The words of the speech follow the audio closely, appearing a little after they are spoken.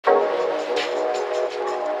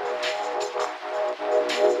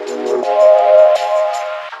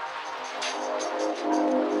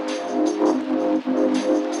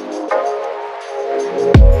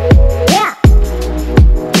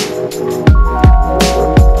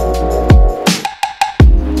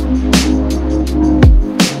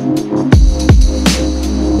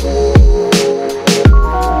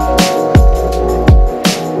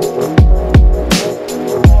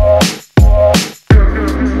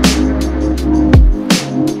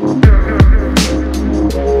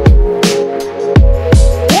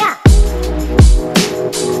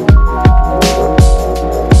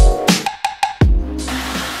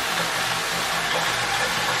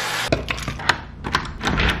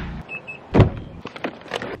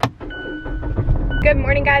Good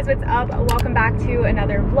morning guys, what's up? Welcome back to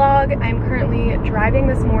another vlog. I'm currently driving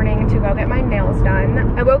this morning to go get my nails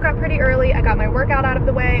done. I woke up pretty early, I got my workout out of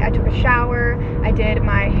the way, I took a shower, I did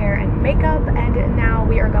my hair and makeup, and now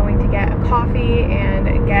we are going to get a coffee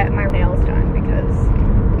and get my nails done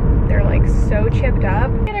because they're like so chipped up.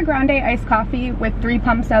 Get a grande iced coffee with 3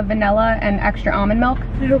 pumps of vanilla and extra almond milk.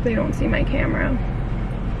 I hope they don't see my camera.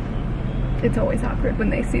 It's always awkward when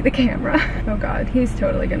they see the camera. Oh god, he's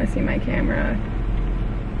totally gonna see my camera.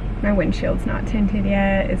 My windshield's not tinted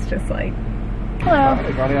yet. It's just like, hello.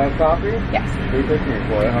 Grande iced coffee? Yes. Free picture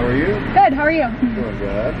for you. How are you? Good, how are you? Doing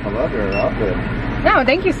good. I love your outfit. No,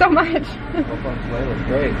 thank you so much. Whole fun sleigh looks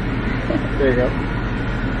great. There you go.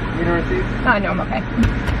 You know receipt? No, I'm okay.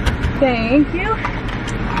 Thank you. You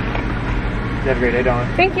have a great day,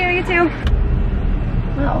 Dawn. Thank you, you too.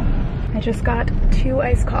 Well, I just got 2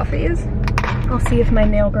 iced coffees. I'll see if my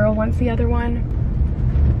nail girl wants the other one.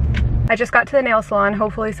 I just got to the nail salon.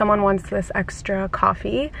 Hopefully someone wants this extra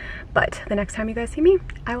coffee, but the next time you guys see me,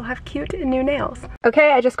 I will have cute new nails.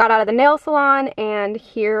 Okay, I just got out of the nail salon and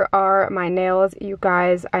here are my nails. You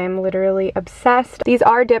guys, I am literally obsessed. These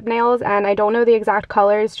are dip nails and I don't know the exact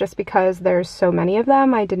colors just because there's so many of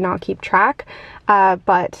them. I did not keep track,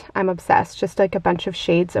 but I'm obsessed. Just like a bunch of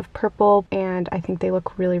shades of purple, and I think they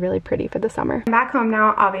look really, really pretty for the summer. I'm back home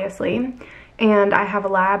now, obviously. And I have a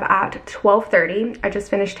lab at 12:30. I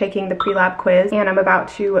just finished taking the pre-lab quiz and I'm about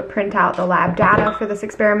to print out the lab data for this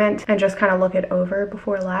experiment and just kind of look it over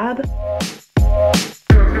before lab.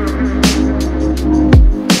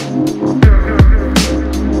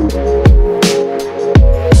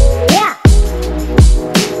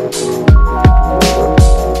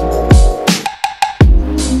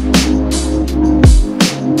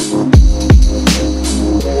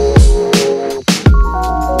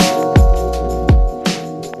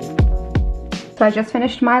 So I just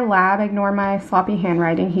finished my lab. Ignore my sloppy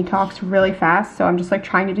handwriting. He talks really fast, so I'm just like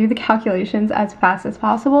trying to do the calculations as fast as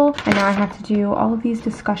possible. And now I have to do all of these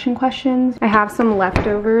discussion questions. I have some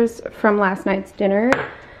leftovers from last night's dinner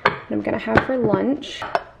that I'm gonna have for lunch.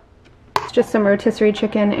 It's just some rotisserie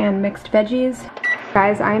chicken and mixed veggies.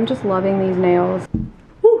 Guys, I am just loving these nails.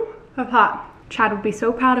 Whew, that's hot. Chad would be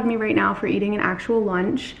so proud of me right now for eating an actual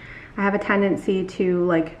lunch. I have a tendency to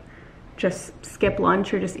like just skip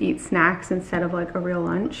lunch or just eat snacks instead of like a real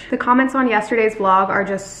lunch. The comments on yesterday's vlog are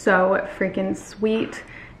just so freaking sweet.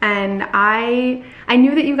 And I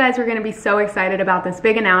knew that you guys were gonna be so excited about this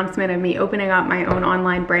big announcement of me opening up my own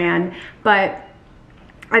online brand, but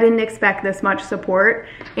I didn't expect this much support,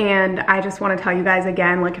 and I just want to tell you guys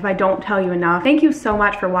again, like if I don't tell you enough, thank you so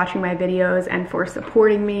much for watching my videos and for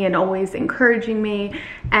supporting me and always encouraging me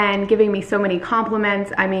and giving me so many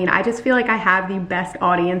compliments. I mean, I just feel like I have the best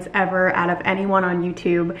audience ever out of anyone on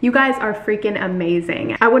YouTube. You guys are freaking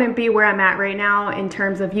amazing. I wouldn't be where I'm at right now in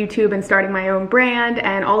terms of YouTube and starting my own brand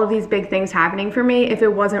and all of these big things happening for me if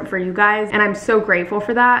it wasn't for you guys, and I'm so grateful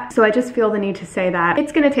for that. So I just feel the need to say that.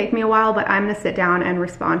 It's gonna take me a while, but I'm gonna sit down and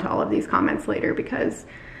respond to all of these comments later because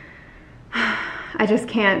I just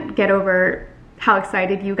can't get over how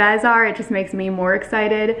excited you guys are. It just makes me more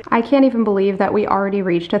excited. I can't even believe that we already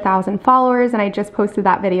reached 1,000 followers, and I just posted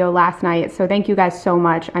that video last night, so thank you guys so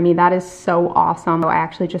much. I mean, that is so awesome. I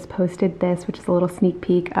actually just posted this, which is a little sneak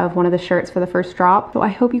peek of one of the shirts for the first drop. So I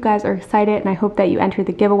hope you guys are excited, and I hope that you entered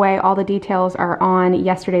the giveaway. All the details are on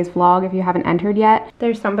yesterday's vlog if you haven't entered yet.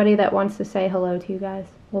 There's somebody that wants to say hello to you guys.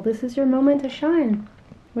 Well, this is your moment to shine.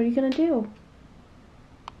 What are you gonna do?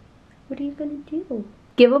 What are you gonna do?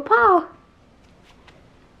 Give a paw.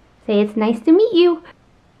 Say it's nice to meet you.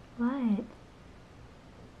 What?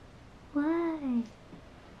 What?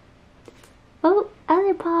 Oh,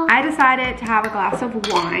 other paw. I decided to have a glass of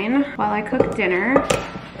wine while I cook dinner,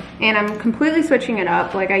 and I'm completely switching it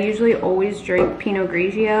up. Like I usually always drink Pinot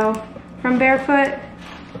Grigio from Barefoot,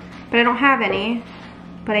 but I don't have any.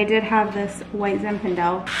 But I did have this white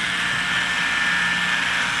Zinfandel.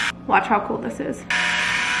 Watch how cool this is.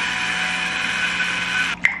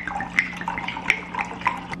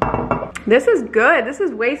 This is good. This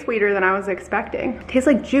is way sweeter than I was expecting. It tastes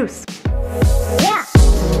like juice. Yeah.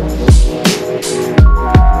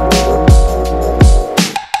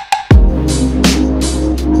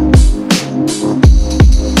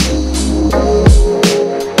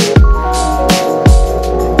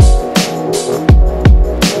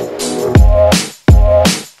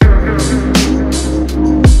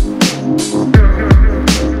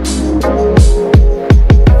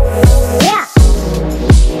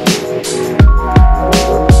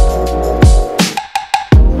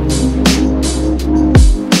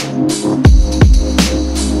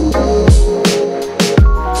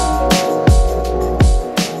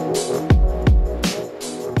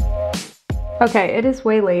 Okay, it is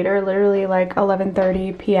way later, literally like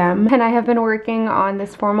 11:30 p.m. and I have been working on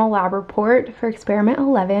this formal lab report for experiment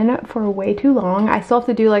 11 for way too long. I still have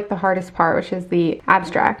to do like the hardest part, which is the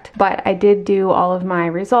abstract, but I did do all of my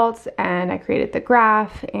results and I created the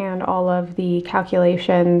graph and all of the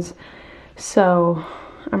calculations, so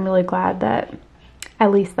I'm really glad that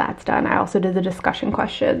at least that's done. I also did the discussion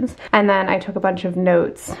questions, and then I took a bunch of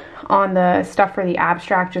notes on the stuff for the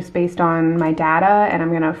abstract just based on my data, and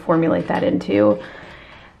I'm gonna formulate that into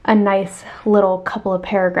a nice little couple of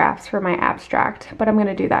paragraphs for my abstract, but I'm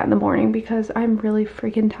gonna do that in the morning because I'm really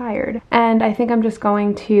freaking tired. And I think I'm just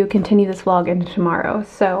going to continue this vlog into tomorrow,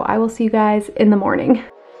 so I will see you guys in the morning.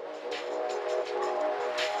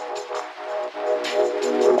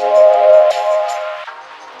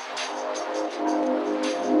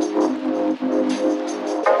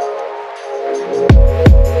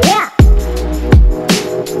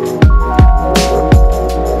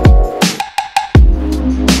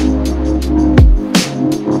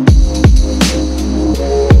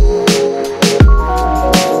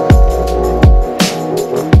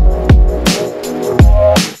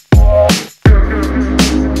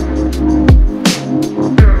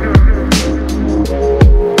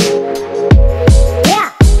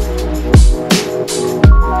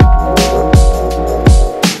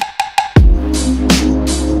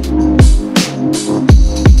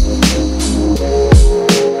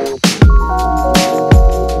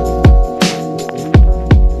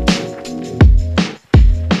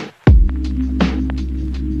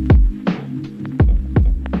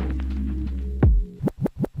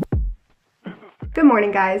 Good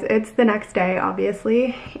morning, guys. It's the next day,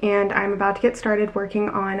 obviously, and I'm about to get started working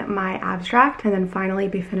on my abstract and then finally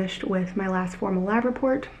be finished with my last formal lab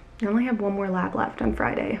report. I only have one more lab left on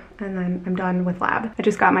Friday, and then I'm done with lab. I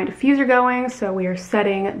just got my diffuser going, so we are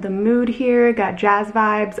setting the mood here. Got jazz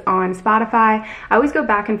vibes on Spotify. I always go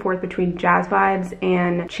back and forth between jazz vibes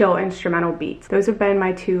and chill instrumental beats. Those have been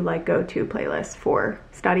my two like go-to playlists for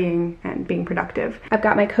studying and being productive. I've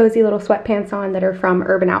got my cozy little sweatpants on that are from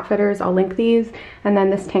Urban Outfitters. I'll link these. And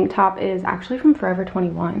then this tank top is actually from Forever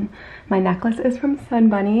 21. My necklace is from Sun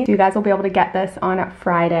Bunny. So you guys will be able to get this on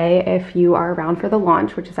Friday if you are around for the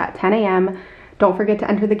launch, which is at 10 a.m. Don't forget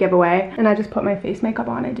to enter the giveaway. And I just put my face makeup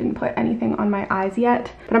on. I didn't put anything on my eyes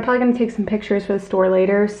yet, but I'm probably gonna take some pictures for the store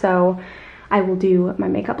later, so I will do my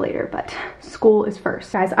makeup later, but school is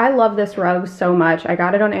first. Guys, I love this rug so much. I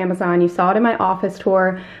got it on Amazon. You saw it in my office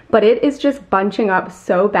tour, but it is just bunching up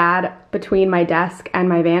so bad between my desk and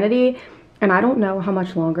my vanity, and I don't know how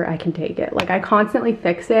much longer I can take it. Like, I constantly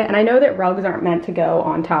fix it, and I know that rugs aren't meant to go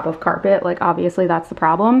on top of carpet. Like, obviously that's the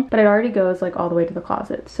problem, but it already goes like all the way to the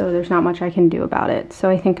closet, so there's not much I can do about it. So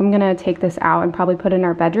I think I'm gonna take this out and probably put it in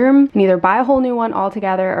our bedroom and either buy a whole new one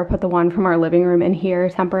altogether or put the one from our living room in here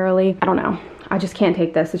temporarily. I don't know. I just can't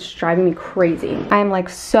take this. It's driving me crazy. I am like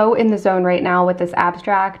so in the zone right now with this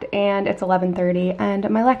abstract, and it's 11:30 and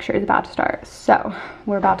my lecture is about to start. So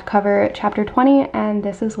we're about to cover chapter 20 and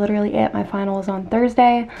this is literally it. My final is on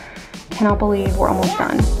Thursday. Cannot believe we're almost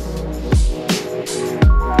done.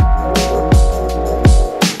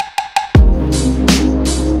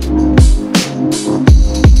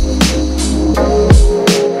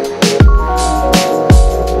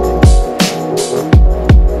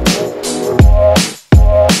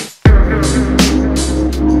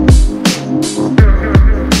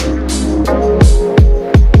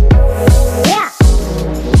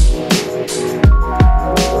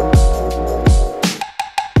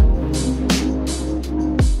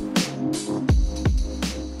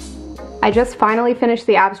 I just finally finished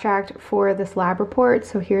the abstract for this lab report,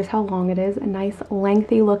 so here's how long it is. A nice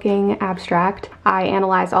lengthy looking abstract. I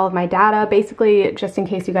analyzed all of my data, basically just in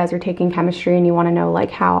case you guys are taking chemistry and you want to know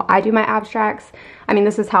like how I do my abstracts. I mean,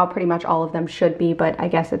 this is how pretty much all of them should be, but I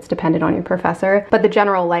guess it's dependent on your professor. But the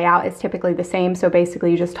general layout is typically the same, so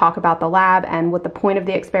basically you just talk about the lab and what the point of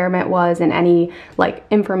the experiment was and any like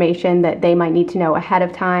information that they might need to know ahead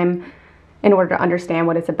of time in order to understand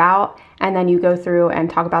what it's about, and then you go through and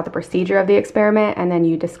talk about the procedure of the experiment, and then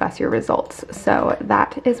you discuss your results. So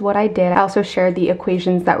that is what I did. I also shared the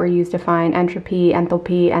equations that were used to find entropy,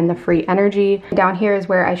 enthalpy, and the free energy. Down here is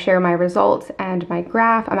where I share my results and my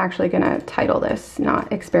graph. I'm actually gonna title this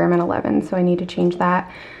not experiment 11, so I need to change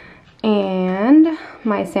that. And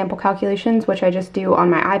my sample calculations, which I just do on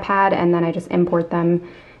my iPad, and then I just import them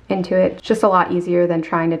into it. It's just a lot easier than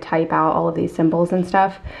trying to type out all of these symbols and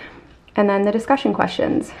stuff. And then the discussion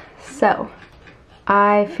questions. So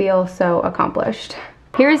I feel so accomplished.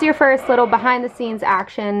 Here's your first little behind the scenes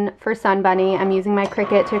action for Sun Bunny. I'm using my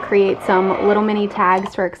Cricut to create some little mini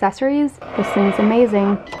tags for accessories. This thing's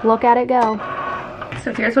amazing. Look at it go.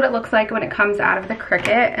 So here's what it looks like when it comes out of the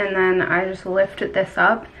Cricut, and then I just lift this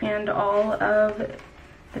up and all of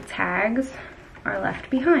the tags are left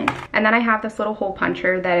behind. And then I have this little hole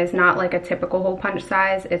puncher that is not like a typical hole punch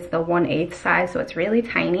size. It's the 1/8 size, so it's really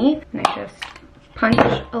tiny. And I just punch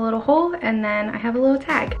a little hole and then I have a little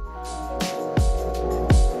tag.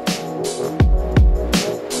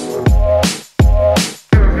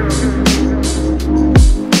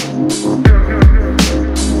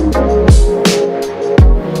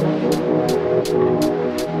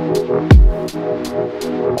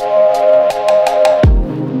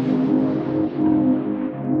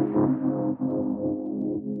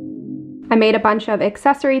 I made a bunch of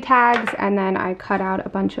accessory tags and then I cut out a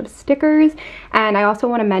bunch of stickers. And I also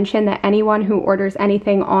want to mention that anyone who orders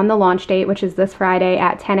anything on the launch date, which is this Friday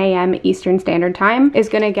at 10 a.m. Eastern Standard Time, is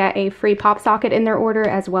going to get a free pop socket in their order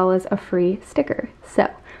as well as a free sticker. So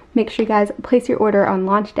make sure you guys place your order on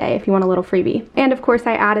launch day if you want a little freebie. And of course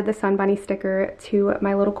I added the Sun Bunny sticker to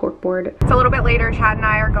my little cork board. It's a little bit later. Chad and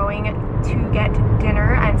I are going to get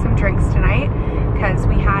dinner and some drinks tonight because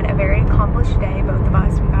we had a very accomplished day, both of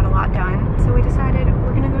us. We got a lot done. So we decided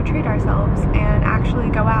we're gonna go treat ourselves and actually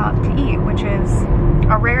go out to eat, which is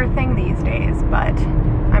a rare thing these days, but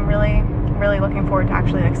I'm really looking forward to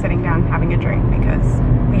actually like sitting down and having a drink because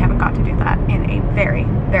we haven't got to do that in a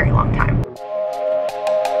very long time.